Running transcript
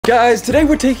Guys, today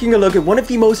we're taking a look at one of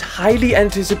the most highly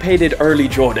anticipated early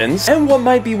Jordans and what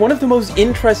might be one of the most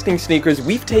interesting sneakers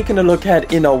we've taken a look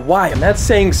at in a while, and that's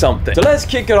saying something. So let's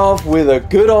kick it off with a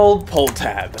good old pull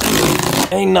tab.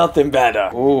 Ain't nothing better.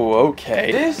 Oh,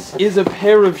 okay. This is a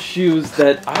pair of shoes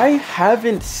that I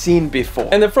haven't seen before.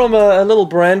 And they're from a little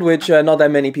brand which not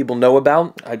that many people know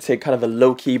about. I'd say kind of a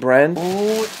low-key brand.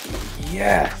 Oh,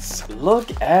 yes.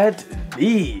 Look at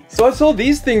these. So I saw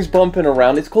these things bumping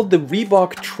around. It's called the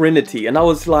Reebok Trinity. And I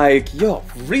was like, yo,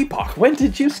 Reebok, when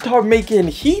did you start making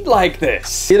heat like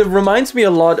this? It reminds me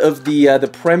a lot of the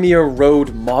Premier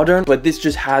Road Modern, but this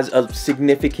just has a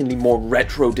significantly more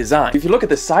retro design. If you look at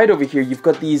the side over here, you've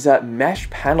got these mesh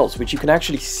panels, which you can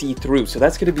actually see through. So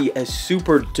that's going to be a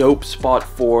super dope spot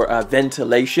for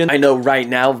ventilation. I know right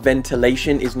now,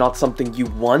 ventilation is not something you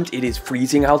want. It is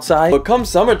freezing outside. But come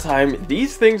summertime,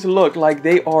 these things look like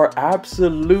they are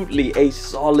absolutely a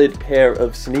solid pair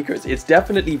of sneakers. It's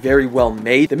definitely very well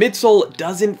made. The midsole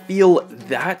doesn't feel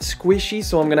that squishy,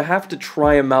 so I'm gonna have to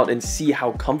try them out and see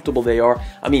how comfortable they are.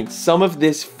 I mean, some of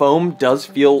this foam does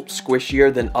feel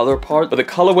squishier than other parts, but the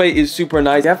colorway is super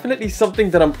nice. Definitely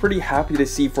something that I'm pretty happy to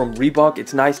see from Reebok.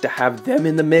 It's nice to have them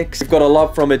in the mix. We've got a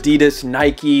lot from Adidas,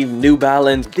 Nike, New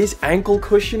Balance. This ankle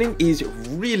cushioning is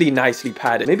really nicely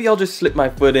padded. Maybe I'll just slip my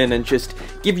foot in and just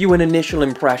give you an initial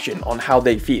impression on how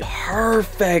they feel.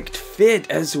 Perfect fit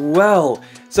as well.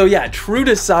 So yeah, true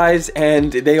to size,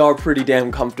 and they are pretty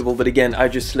damn comfortable, but again, I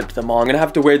just slipped them on. I'm gonna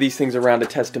have to wear these things around to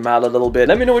test them out a little bit.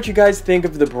 Let me know what you guys think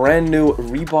of the brand new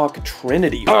Reebok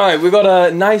Trinity. All right, we got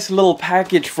a nice little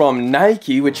package from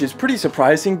Nike, which is pretty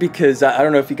surprising because I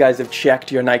don't know if you guys have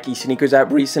checked your Nike sneakers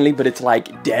app recently, but it's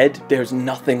like dead. There's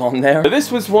nothing on there. But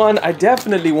this was one I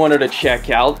definitely wanted to check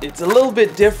out. It's a little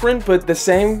bit different, but the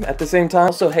same at the same time.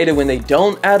 Also hate it when they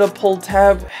don't add a pull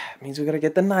tab. Means we gotta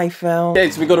get the knife out.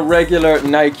 Okay, so we got a regular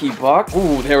Nike box.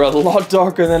 Ooh, they're a lot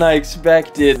darker than I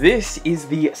expected. This is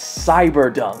the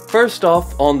Cyber Dunk. First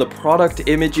off, on the product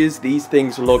images, these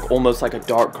things look almost like a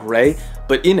dark gray,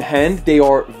 but in hand, they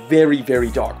are very, very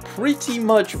dark. Pretty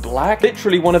much black.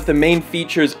 Literally one of the main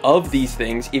features of these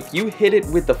things, if you hit it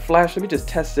with the flash, let me just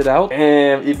test it out.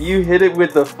 And if you hit it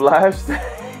with the flash,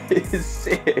 is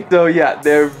sick. So yeah,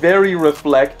 they're very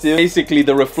reflective. Basically,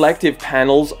 the reflective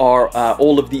panels are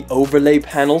all of the overlay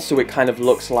panels, so it kind of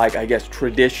looks like, I guess,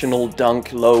 traditional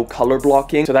Dunk Low color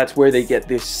blocking. So that's where they get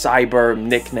this Cyber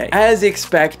nickname. As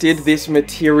expected, this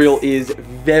material is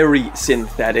very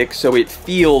synthetic, so it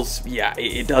feels, yeah,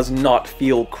 it does not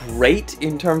feel great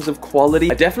in terms of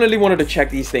quality. I definitely wanted to check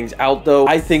these things out though.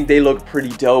 I think they look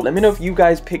pretty dope. Let me know if you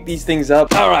guys pick these things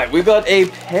up. All right, we've got a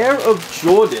pair of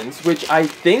Jordans, which I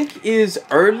think is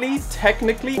early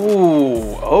technically.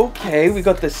 Ooh, okay, we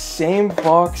got the same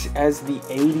box as the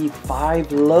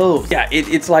 85 lows. Yeah,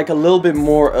 it's like a little bit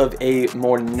more of a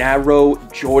more narrow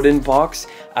Jordan box.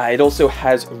 It also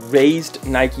has raised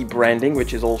Nike branding,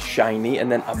 which is all shiny,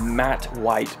 and then a matte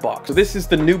white box. So this is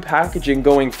the new packaging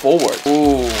going forward.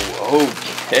 Ooh,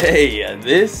 okay.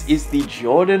 This is the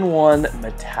Jordan 1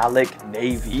 metallic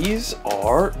navy. These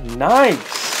are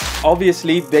nice.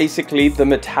 Obviously, basically, the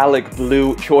metallic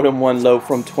blue Jordan 1 low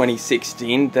from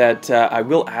 2016 that I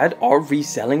will add are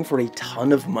reselling for a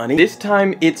ton of money. This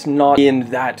time, it's not in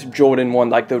that Jordan 1,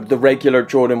 like the regular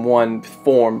Jordan 1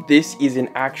 form. This is an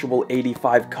actual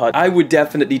 85 cut. I would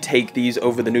definitely take these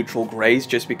over the neutral grays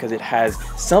just because it has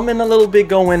something a little bit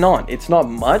going on. It's not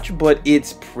much, but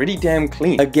it's pretty damn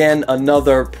clean. Again,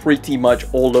 another pretty much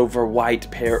all over white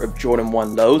pair of Jordan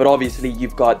 1 lows, but obviously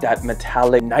you've got that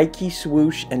metallic Nike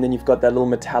swoosh, and then you've got that little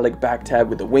metallic back tab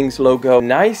with the Wings logo.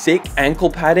 Nice, thick ankle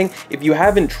padding. If you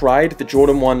haven't tried the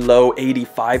Jordan 1 low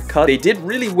 85 cut, they did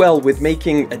really well with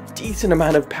making a decent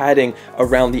amount of padding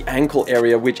around the ankle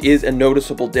area, which is a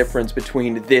noticeable difference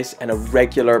between this and a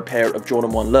regular pair of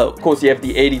Jordan 1 low. Of course, you have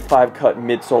the 85 cut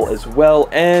midsole as well,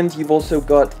 and you've also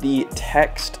got the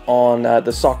text on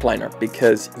the sock liner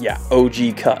because, yeah,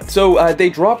 OG cut. So they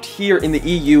dropped here in the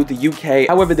EU, the UK.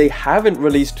 However, they haven't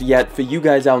released yet for you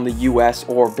guys out in the US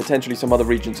or potentially some other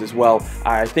regions as well.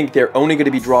 I think they're only going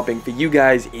to be dropping for you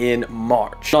guys in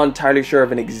March. Not entirely sure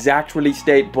of an exact release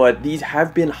date, but these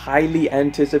have been highly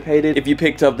anticipated. If you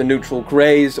picked up the neutral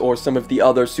grays or some of the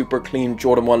other super clean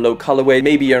Jordan 1 low colorway,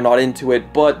 maybe you're not into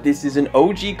it, but this is an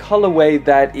OG colorway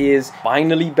that is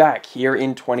finally back here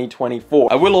in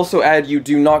 2024. I will also add, you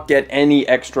do not get any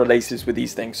extra laces with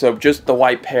these things, so just the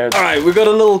white pairs. All right, we got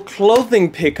a little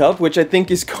clothing pickup, which I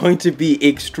think is going to be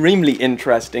extremely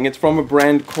interesting. It's from a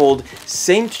brand called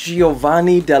Saint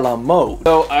Giovanni della Mode.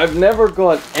 So I've never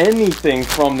got anything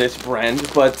from this brand,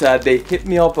 but they hit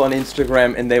me up on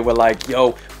Instagram and they were like,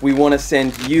 yo, we want to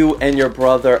send you and your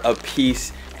brother a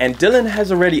piece And Dylan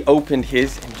has already opened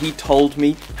his, and he told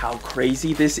me how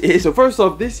crazy this is. So first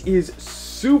off, this is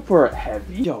super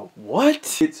heavy. Yo,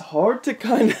 what? It's hard to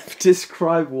kind of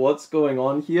describe what's going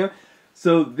on here.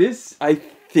 So this, I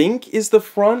think, is the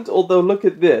front, although look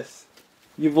at this.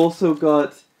 You've also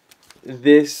got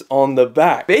this on the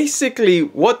back. Basically,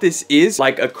 what this is,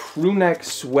 like a crew neck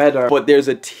sweater, but there's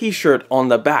a t-shirt on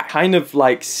the back, kind of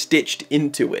like stitched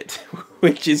into it,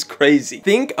 which is crazy.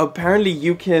 Think apparently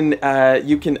you can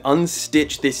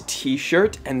unstitch this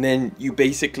t-shirt, and then you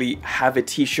basically have a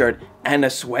t-shirt and a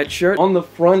sweatshirt. On the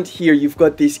front here, you've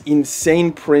got this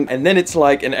insane print, and then it's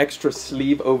like an extra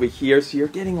sleeve over here, so you're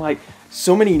getting like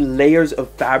so many layers of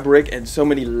fabric and so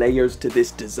many layers to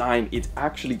this design. It's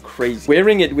actually crazy.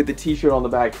 Wearing it with the t-shirt on the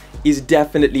back is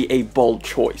definitely a bold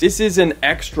choice. This is an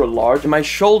extra large, and my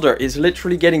shoulder is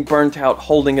literally getting burnt out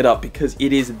holding it up because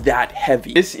it is that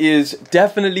heavy. This is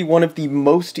definitely one of the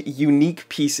most unique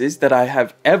pieces that I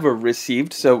have ever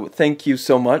received, so thank you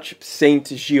so much, Saint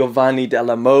Giovanni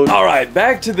della Mode. All right,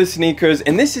 back to the sneakers,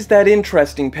 and this is that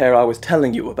interesting pair I was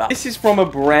telling you about. This is from a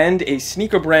brand, a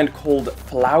sneaker brand called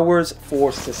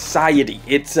Flowersforsociety.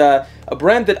 It's a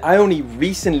brand that I only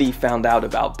recently found out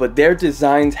about, but their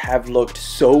designs have looked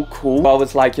so cool. I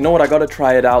was like, you know what, I gotta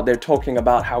try it out. They're talking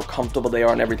about how comfortable they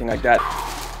are and everything like that.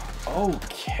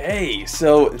 Okay,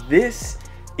 so this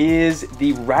is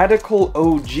the Radicle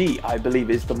OG, I believe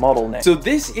is the model name. So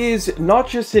this is not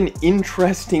just an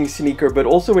interesting sneaker, but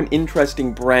also an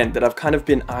interesting brand that I've kind of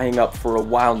been eyeing up for a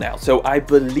while now. So I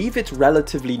believe it's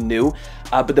relatively new,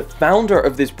 but the founder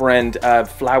of this brand,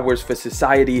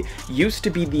 Flowersforsociety, used to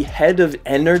be the head of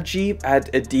energy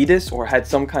at Adidas, or had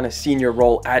some kind of senior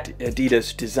role at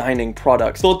Adidas designing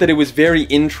products. Thought that it was very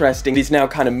interesting. He's now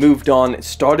kind of moved on,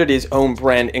 started his own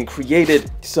brand, and created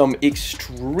some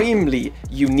extremely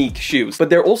unique shoes, but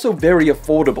they're also very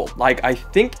affordable. Like, I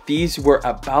think these were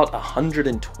about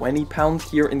 £120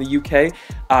 here in the UK,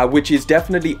 which is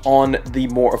definitely on the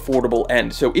more affordable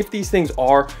end. So if these things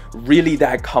are really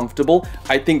that comfortable,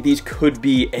 I think these could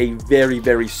be a very,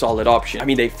 very solid option. I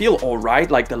mean, they feel all right.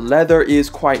 Like, the leather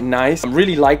is quite nice. I'm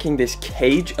really liking this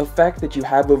cage effect that you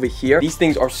have over here. These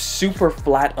things are super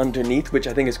flat underneath, which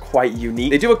I think is quite unique.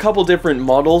 They do a couple different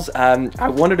models. I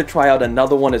wanted to try out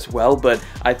another one as well, but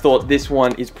I thought this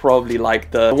one is probably like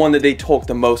the one that they talk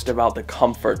the most about the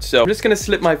comfort. So I'm just gonna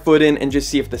slip my foot in and just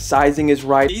see if the sizing is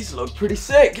right. These look pretty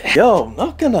sick. Yo,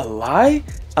 not gonna lie,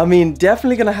 I mean,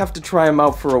 definitely gonna have to try them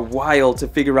out for a while to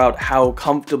figure out how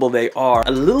comfortable they are.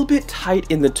 A little bit tight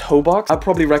in the toe box. I'd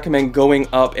probably recommend going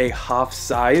up a half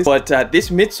size, but this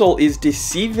midsole is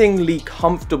deceivingly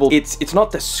comfortable. It's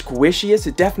not the squishiest.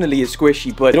 It definitely is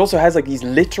squishy, but it also has like these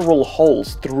literal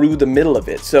holes through the middle of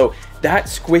it. So that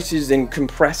squishes and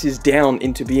compresses down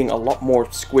into being a lot more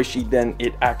squishy than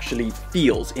it actually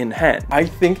feels in hand. I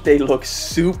think they look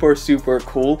super, super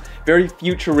cool. Very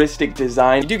futuristic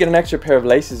design. You do get an extra pair of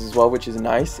laces as well, which is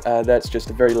nice. That's just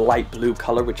a very light blue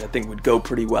color, which I think would go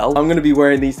pretty well. I'm gonna be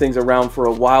wearing these things around for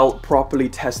a while, properly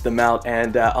test them out,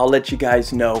 and I'll let you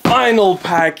guys know. Final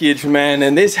package, man,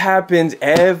 and this happens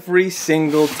every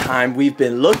single time. We've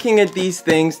been looking at these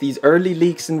things, these early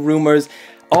leaks and rumors.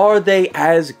 Are they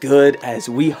as good as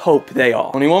we hope they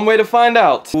are? Only one way to find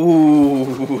out.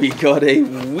 Ooh, we got a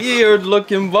weird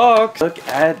looking box. Look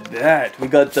at that. We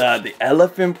got the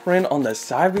elephant print on the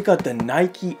side. We got the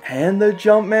Nike and the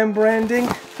Jumpman branding.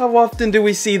 How often do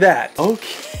we see that?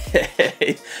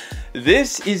 Okay.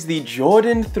 This is the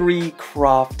Jordan 3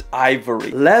 Croft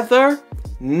Ivory. Leather,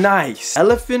 nice.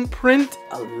 Elephant print,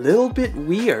 a little bit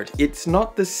weird. It's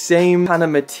not the same kind of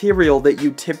material that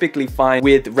you typically find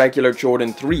with regular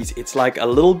Jordan 3s. It's like a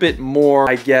little bit more,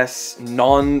 I guess,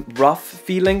 non-rough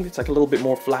feeling. It's like a little bit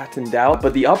more flattened out,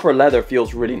 but the upper leather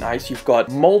feels really nice. You've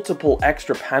got multiple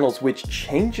extra panels, which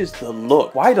changes the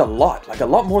look quite a lot, like a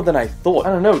lot more than I thought.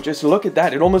 I don't know, just look at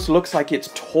that. It almost looks like it's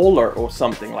taller or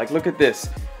something. Like, look at this.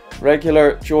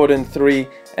 Regular Jordan 3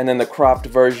 and then the cropped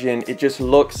version, it just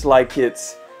looks like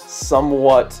it's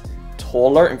somewhat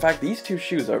taller. In fact, these two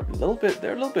shoes are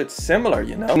they're a little bit similar,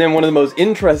 you know? And then one of the most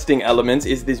interesting elements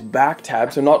is this back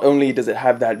tab. So not only does it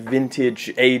have that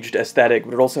vintage aged aesthetic,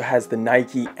 but it also has the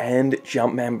Nike and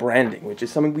Jumpman branding, which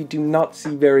is something we do not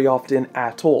see very often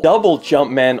at all. Double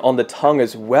Jumpman on the tongue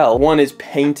as well. One is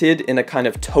painted in a kind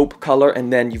of taupe color,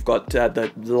 and then you've got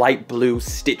the light blue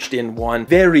stitched in one.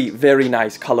 Very, very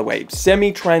nice colorway.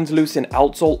 Semi-translucent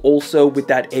outsole also with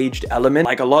that aged element.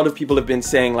 Like, a lot of people have been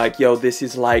saying like, yo, this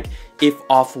is like if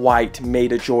Off-White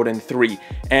made a Jordan 3.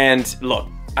 And look,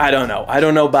 I don't know. I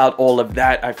don't know about all of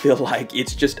that. I feel like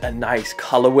it's just a nice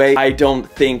colorway. I don't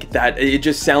think that, it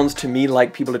just sounds to me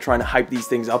like people are trying to hype these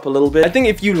things up a little bit. I think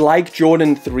if you like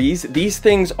Jordan 3s, these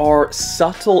things are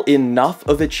subtle enough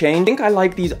of a change. I think I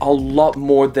like these a lot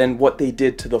more than what they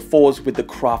did to the 4s with the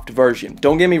craft version.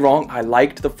 Don't get me wrong, I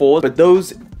liked the 4s, but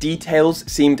those details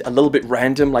seemed a little bit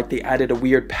random, like they added a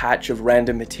weird patch of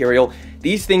random material.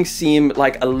 These things seem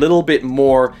like a little bit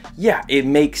more, yeah, it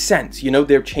makes sense. You know,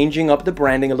 they're changing up the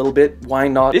branding a little bit. Why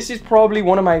not? This is probably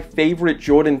one of my favorite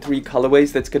Jordan 3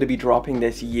 colorways that's going to be dropping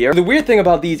this year. The weird thing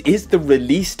about these is the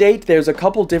release date. There's a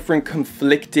couple different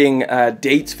conflicting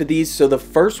dates for these. So the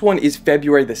first one is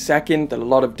February the 2nd that a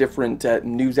lot of different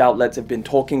news outlets have been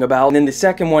talking about. And then the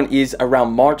second one is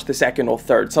around March the 2nd or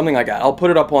 3rd, something like that. I'll put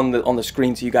it up on the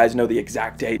screen so you guys know the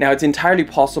exact date. Now, it's entirely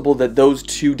possible that those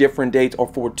two different dates are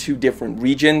for two different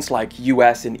regions like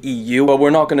US and EU, but we're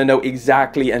not going to know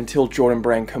exactly until Jordan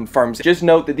Brand confirms it. Just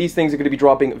note that these things are going to be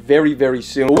dropping very, very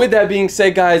soon. But with that being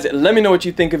said, guys, let me know what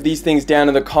you think of these things down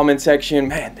in the comment section.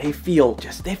 Man, they feel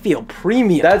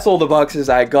premium. That's all the boxes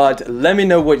I got. Let me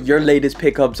know what your latest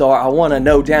pickups are. I want to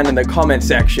know down in the comment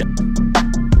section.